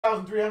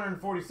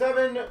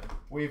1,347.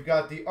 We've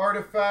got the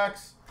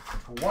Artifacts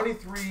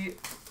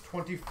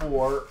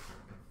 23-24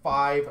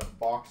 5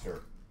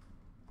 boxer.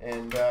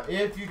 And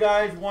if you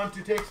guys want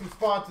to take some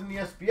spots in the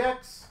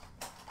SPX,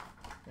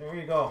 there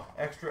you go.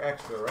 Extra,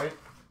 extra, right?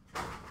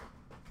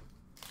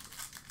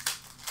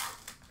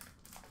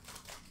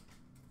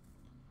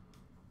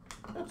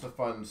 That's a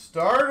fun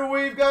start.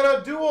 We've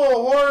got a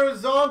dual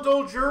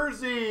horizontal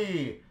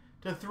jersey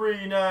to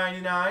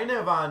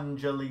 $3.99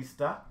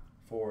 Evangelista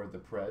for the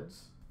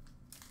Preds.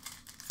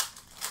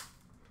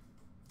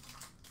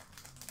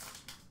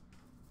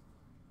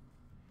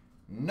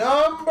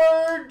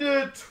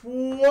 Number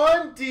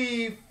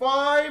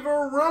 25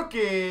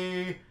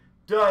 rookie,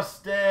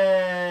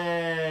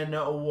 Dustin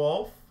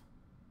Wolf.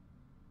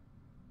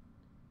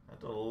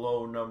 That's a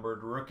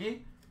low-numbered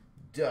rookie,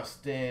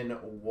 Dustin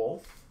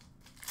Wolf.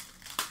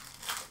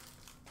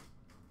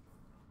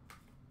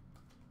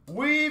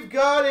 We've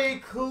got a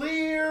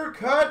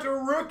clear-cut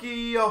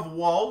rookie of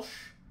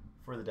Walsh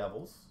for the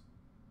Devils,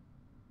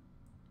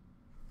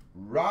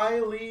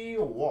 Riley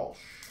Walsh.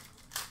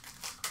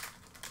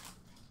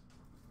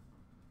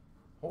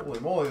 Holy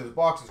moly, this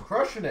box is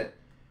crushing it.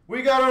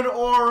 We got an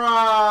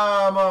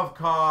Orem of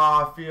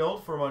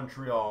Caulfield for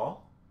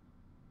Montreal.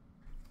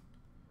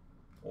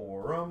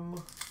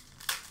 Orem.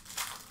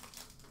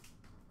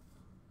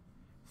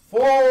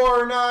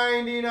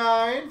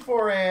 $4.99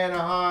 for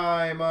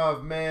Anaheim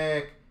of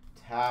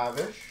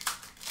McTavish.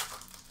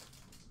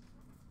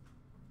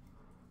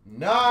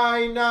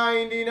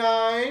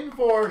 $9.99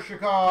 for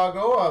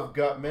Chicago of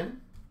Gutman.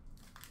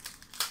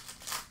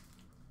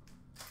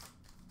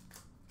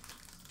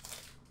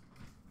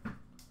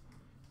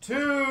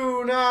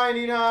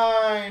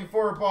 $2.99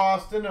 for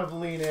Boston of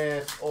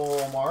Linus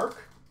Ullmark.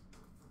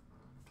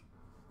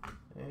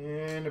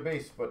 And a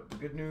base, but the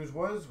good news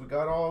was we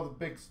got all the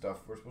big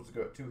stuff. We're supposed to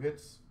go at 2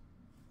 hits.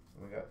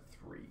 We got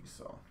 3,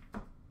 so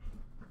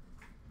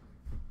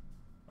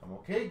I'm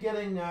okay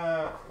getting,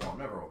 well, I'm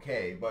never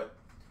okay, but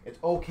it's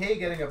okay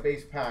getting a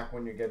base pack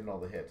when you're getting all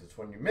the hits. It's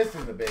when you're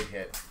missing the big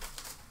hit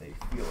that you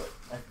feel it.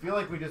 I feel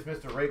like we just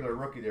missed a regular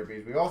rookie there,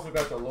 because we also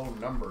got the low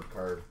numbered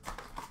card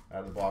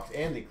out of the box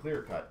and the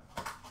clear cut.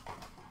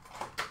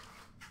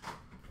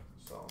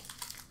 So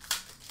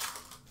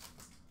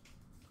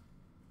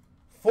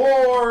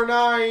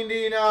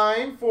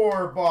 $4.99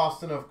 for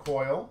Boston of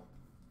Coyle.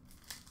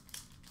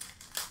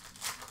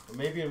 But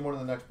maybe in one of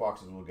the next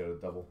boxes we'll get a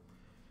double.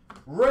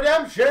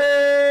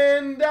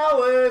 Redemption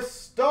Dallas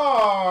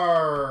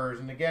Stars.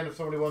 And again, if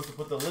somebody wants to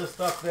put the list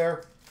up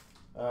there,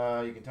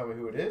 you can tell me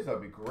who it is.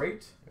 That'd be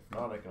great. If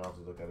not, I can also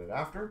look at it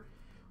after.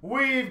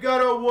 We've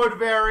got a wood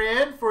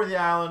variant for the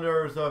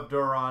Islanders of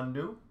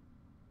Durandu.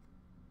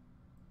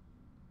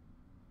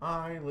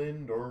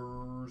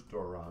 Islanders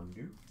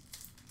Durandu.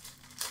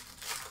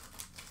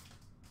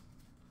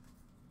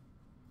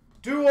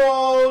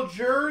 Dual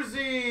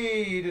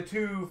jersey to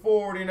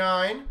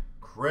 $2.49.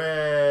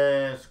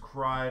 Chris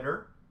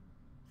Kreider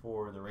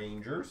for the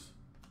Rangers.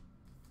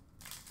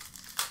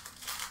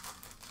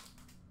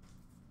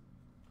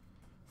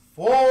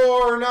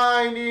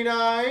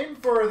 $4.99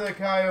 for the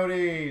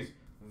Coyotes.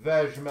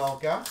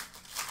 Vejmelka.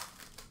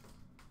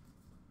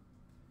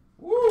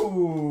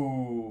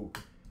 Woo!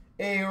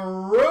 A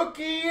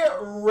rookie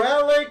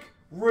relic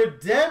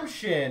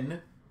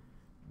redemption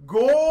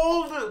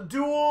gold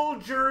dual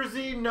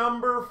jersey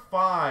number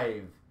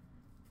 5.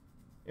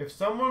 If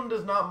someone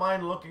does not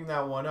mind looking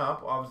that one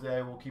up, obviously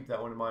I will keep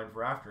that one in mind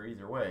for after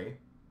either way.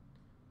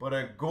 But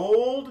a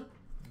gold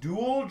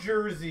dual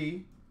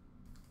jersey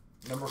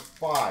number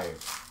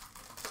 5.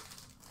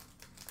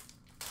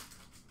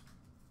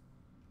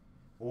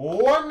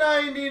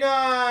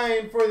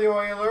 $1.99 for the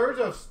Oilers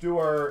of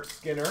Stuart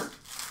Skinner.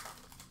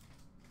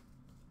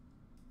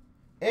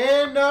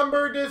 And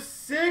number to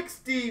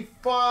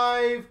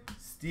 65,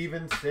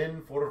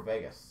 Stevenson for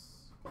Vegas.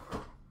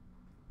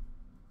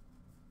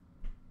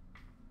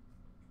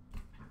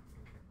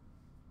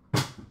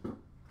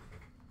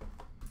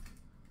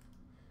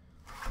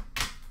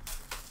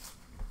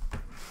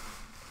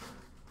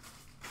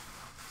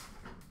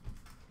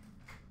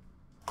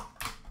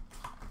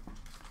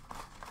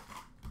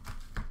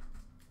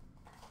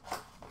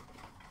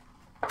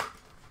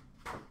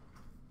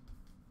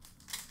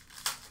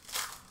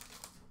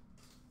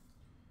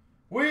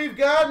 We've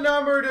got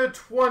number to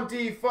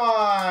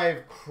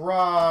 25,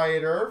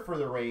 Kreider for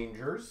the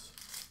Rangers.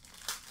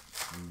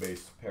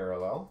 Base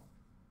parallel.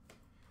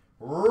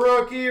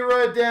 Rookie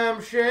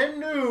redemption,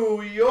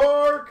 New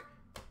York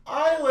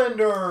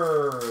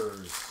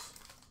Islanders.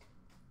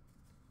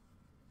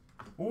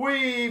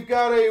 We've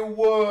got a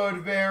wood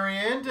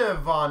variant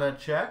of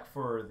Vanacek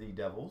for the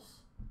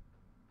Devils.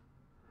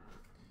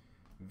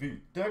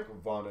 Vitek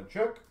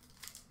Vanacek.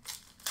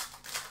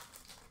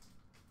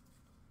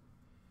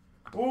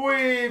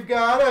 We've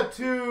got a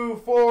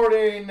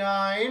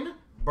 $2.49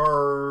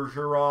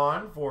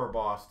 Bergeron for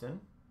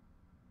Boston.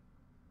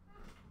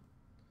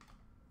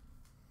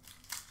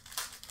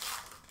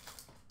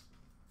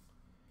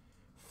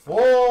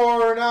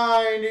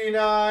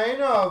 $4.99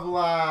 of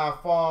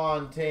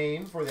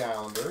LaFontaine for the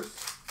Islanders.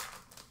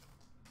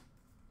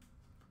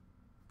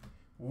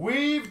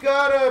 We've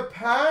got a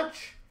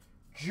patch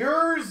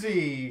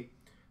jersey,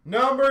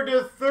 number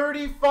to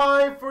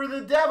 35 for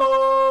the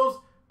Devils,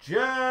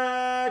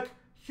 Jack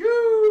Hughes.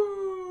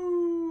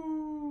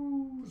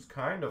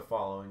 Kind of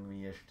following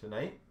me-ish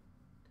tonight.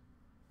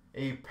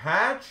 A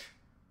patch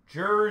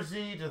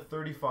jersey to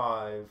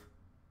 35,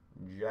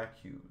 Jack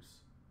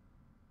Hughes.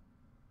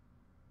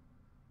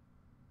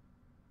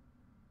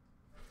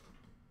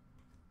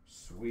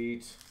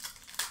 Sweet.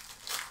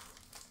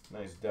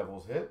 Nice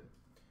Devils hit.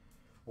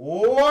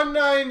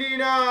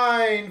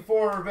 199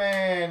 for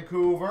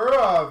Vancouver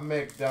of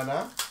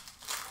McDonough.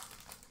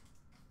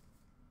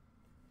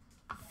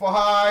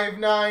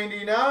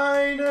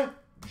 599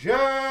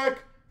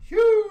 Jack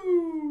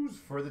Hughes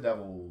for the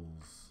Devils.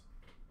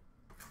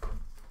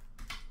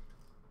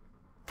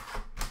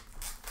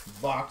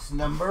 Box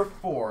number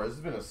 4. This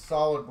has been a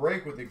solid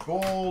break with the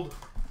gold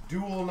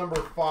dual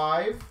number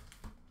 5.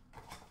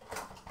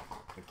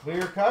 The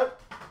clear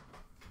cut.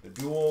 The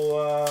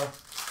dual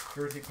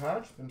jersey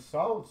patch. Been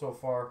solid so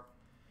far.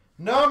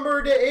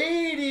 Number to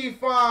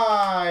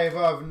 85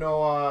 of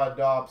Noah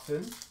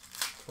Dobson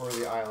for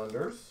the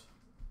Islanders.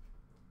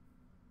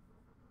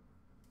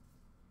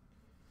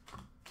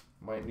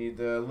 Might need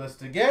the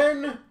list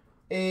again.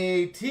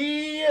 A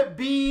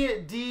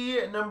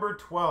TBD number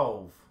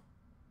 12.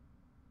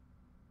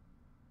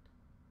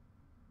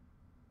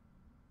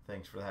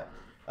 Thanks for that.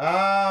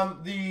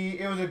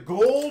 It was a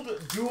gold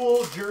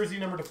dual jersey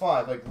number to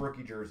 5, like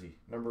rookie jersey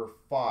number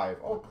 5.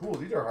 Oh, cool.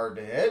 These are hard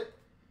to hit.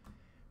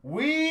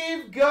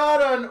 We've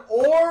got an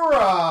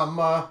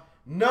Aurum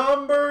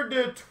number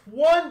to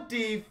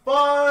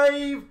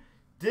 25,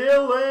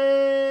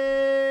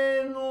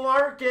 Dylan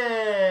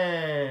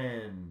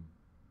Larkin.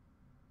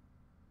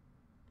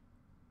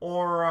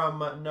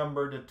 Aurum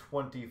number to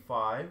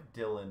 25,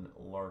 Dylan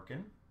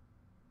Larkin.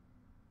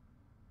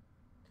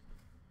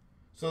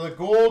 So the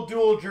gold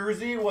dual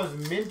jersey was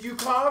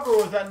Mintyukov, or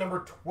was that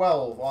number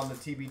 12 on the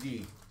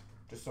TBD?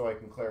 Just so I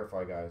can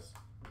clarify, guys.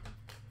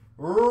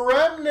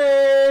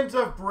 Remnants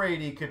of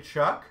Brady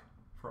Tkachuk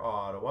for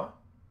Ottawa.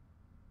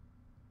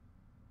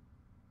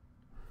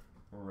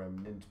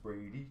 Remnants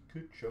Brady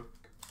Tkachuk.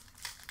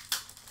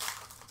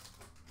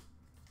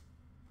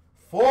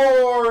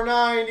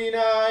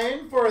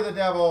 $4.99 for the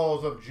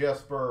Devils of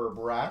Jesper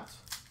Bratt.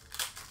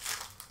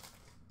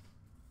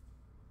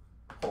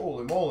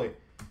 Holy moly.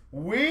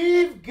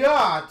 We've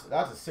got,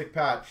 that's a sick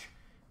patch,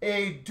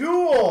 a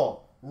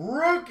dual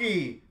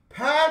rookie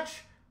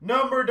patch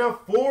number to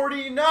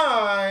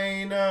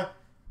 49 of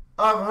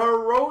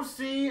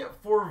Hirose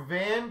for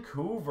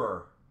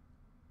Vancouver.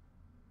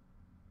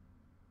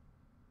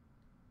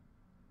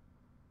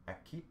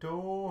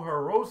 Akito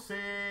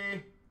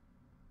Hirose.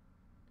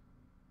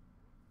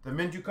 The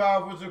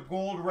Mintyukov was a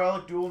gold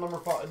relic dual number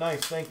 5.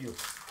 Nice, thank you.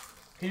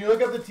 Can you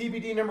look up the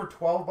TBD number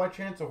 12 by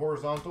chance, a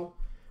horizontal?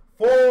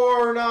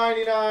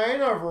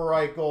 $4.99 of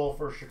Reichel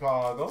for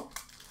Chicago.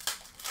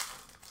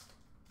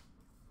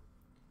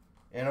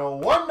 And a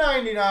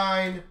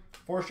 $1.99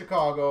 for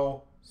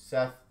Chicago,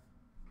 Seth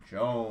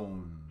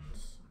Jones.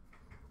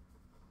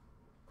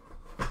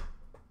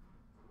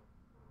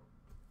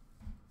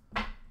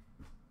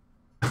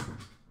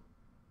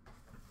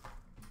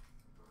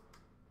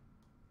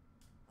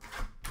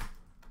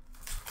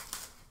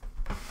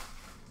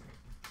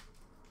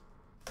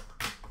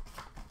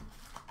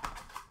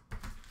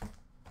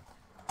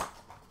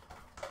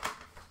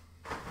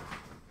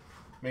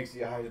 Makes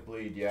the eyes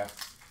bleed, yeah.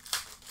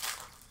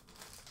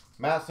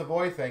 Matt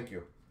Savoy, thank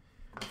you.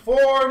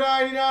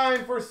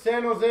 $4.99 for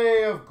San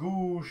Jose of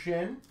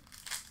Gushin.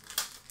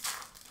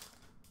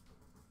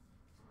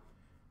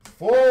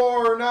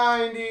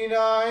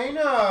 $4.99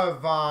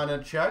 of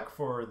Vanacek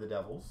for the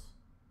Devils.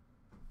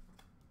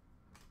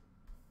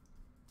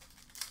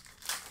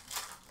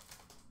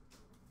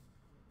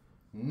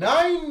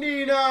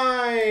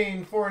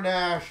 $99 for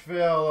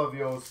Nashville of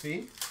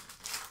Yossi.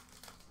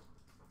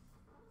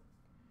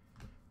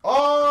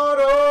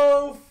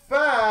 Auto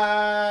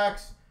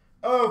Facts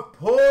of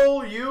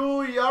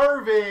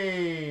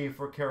Puljujärvi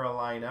for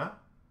Carolina.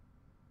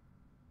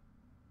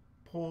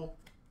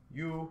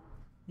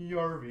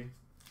 Puljujärvi.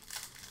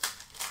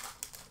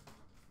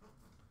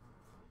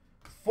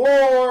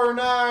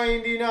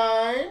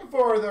 $4.99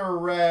 for the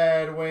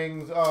Red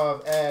Wings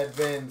of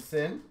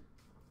Edvinsson.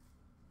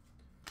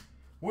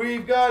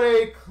 We've got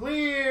a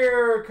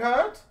clear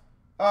cut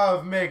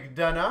of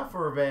McDonough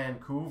for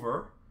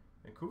Vancouver.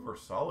 Vancouver,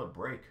 solid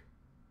break.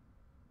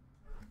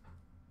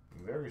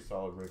 Very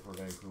solid break for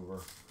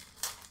Vancouver.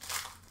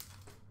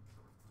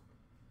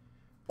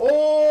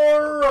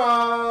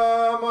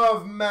 Aurum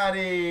of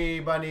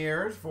Matty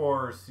Beniers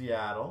for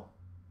Seattle.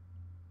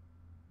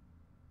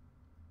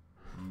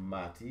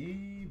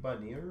 Matty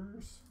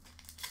Beniers.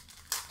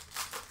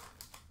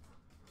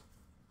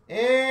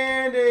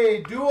 And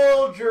a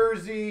dual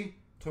jersey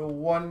to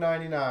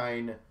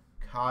 $1.99,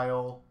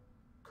 Kyle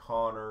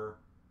Connor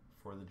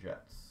for the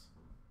Jets.